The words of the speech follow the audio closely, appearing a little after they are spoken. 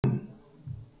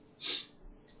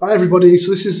Hi everybody,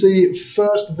 so this is the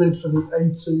first vid for the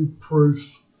A2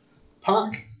 proof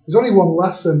pack. There's only one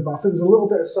lesson, but I think there's a little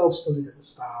bit of self-study at the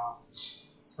start.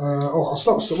 It's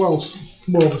not, well, it's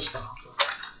more of a starter.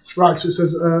 Right, so it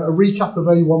says a recap of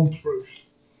A1 proof.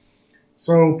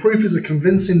 So proof is a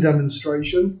convincing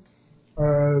demonstration that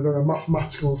a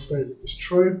mathematical statement is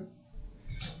true.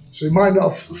 So you might not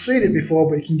have seen it before,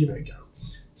 but you can give it a go.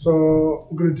 So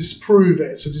we're going to disprove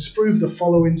it. So disprove the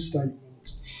following statement.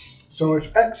 So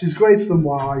if x is greater than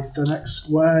y, then x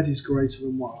squared is greater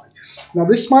than y. Now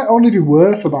this might only be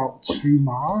worth about 2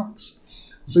 marks.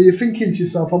 So you're thinking to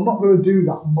yourself, I'm not going to do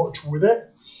that much with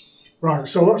it. Right,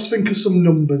 so let's think of some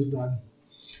numbers then.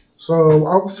 So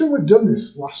I think we've done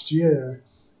this last year.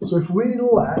 So if we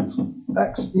let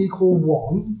x equal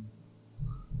 1,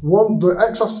 the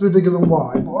x has to be bigger than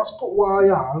y, but let's put y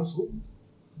as,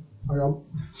 hang on.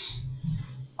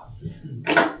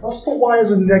 Let's put y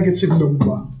as a negative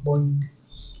number.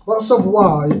 Let's have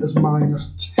y as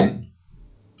minus 10.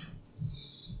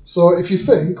 So if you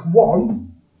think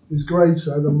 1 is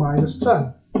greater than minus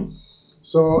 10.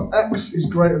 So x is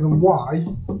greater than y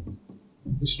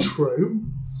is true.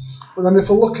 But then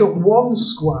if I look at 1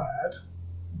 squared,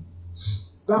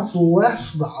 that's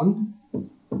less than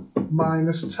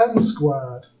minus 10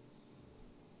 squared.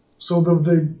 So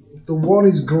the 1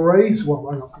 is greater, well,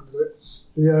 hang on,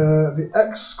 the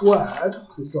x squared,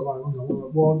 it's got like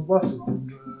 1 less than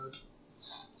 100.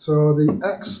 So the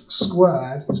x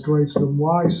squared is greater than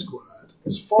y squared.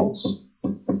 It's false.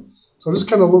 So I just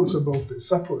kind of looked at both bits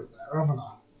separately there, haven't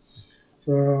I?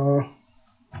 So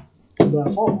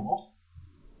therefore,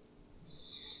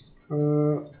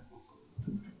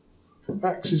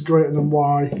 x is greater than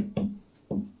y,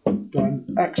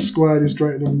 then x squared is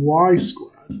greater than y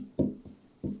squared.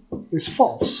 It's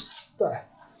false. There.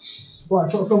 Right,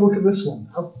 so let's have a look at this one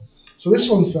now. So this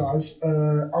one says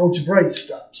algebraic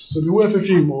steps. So it'll be worth a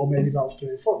few more, maybe about 3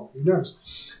 or 4, who knows.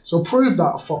 So prove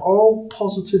that for all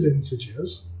positive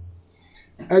integers,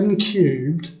 n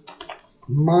cubed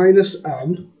minus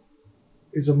n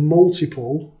is a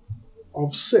multiple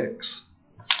of 6.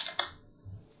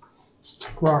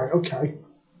 Right, okay.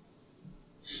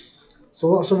 So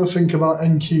let's have a think about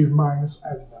n cubed minus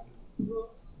n then.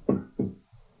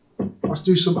 Let's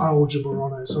do some algebra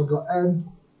on it. So I've got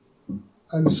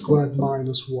n squared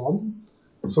minus 1.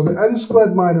 So the n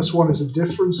squared minus 1 is a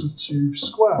difference of 2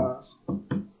 squares.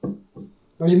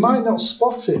 Now you might not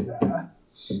spot it there,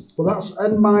 but that's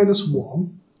n minus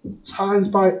 1 times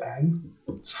by n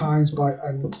times by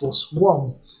n plus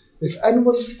 1. If n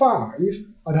was 5,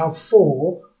 I'd have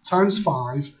 4 times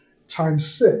 5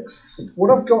 times 6. What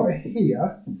I've got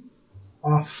here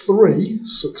are 3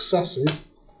 successive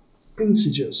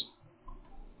integers.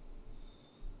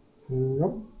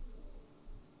 Yep.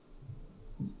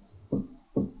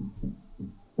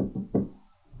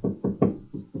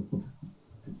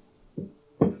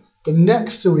 They're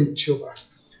next to each other.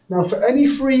 Now for any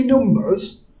 3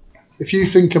 numbers, if you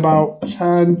think about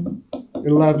 10,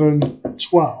 11,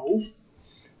 12,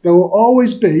 there will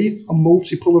always be a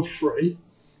multiple of 3,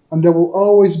 and there will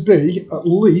always be at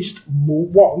least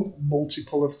 1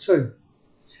 multiple of 2.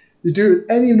 You do it with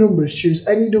any numbers, choose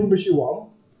any numbers you want,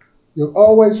 you'll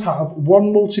always have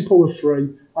 1 multiple of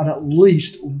 3 and at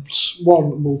least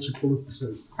 1 multiple of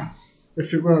 2.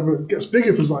 If it gets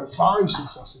bigger, if there's like 5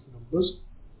 successive numbers.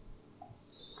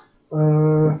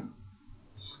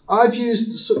 I've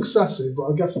used successive,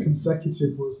 but I guess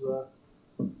consecutive was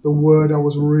the word I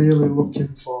was really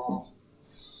looking for.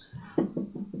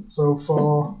 So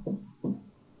for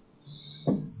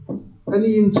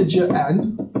any integer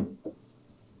n,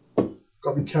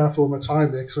 got to be careful with my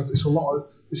time here because it's a lot of.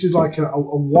 This is like a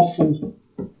waffle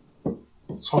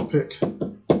topic.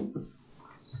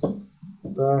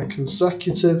 They're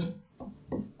consecutive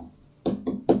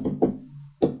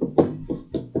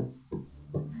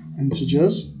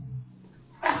integers.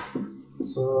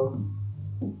 So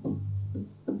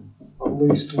at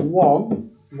least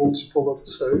 1 multiple of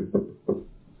 2,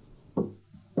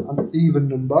 an even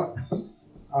number,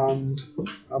 and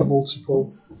a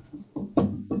multiple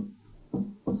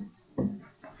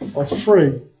of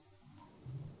 3.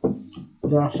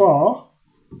 Therefore,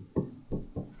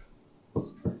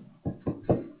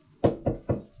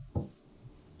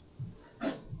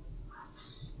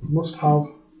 must have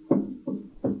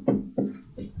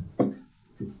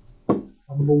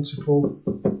a multiple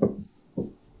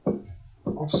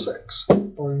of 6.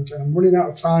 I'm running out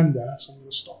of time there, so I'm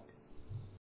going to stop.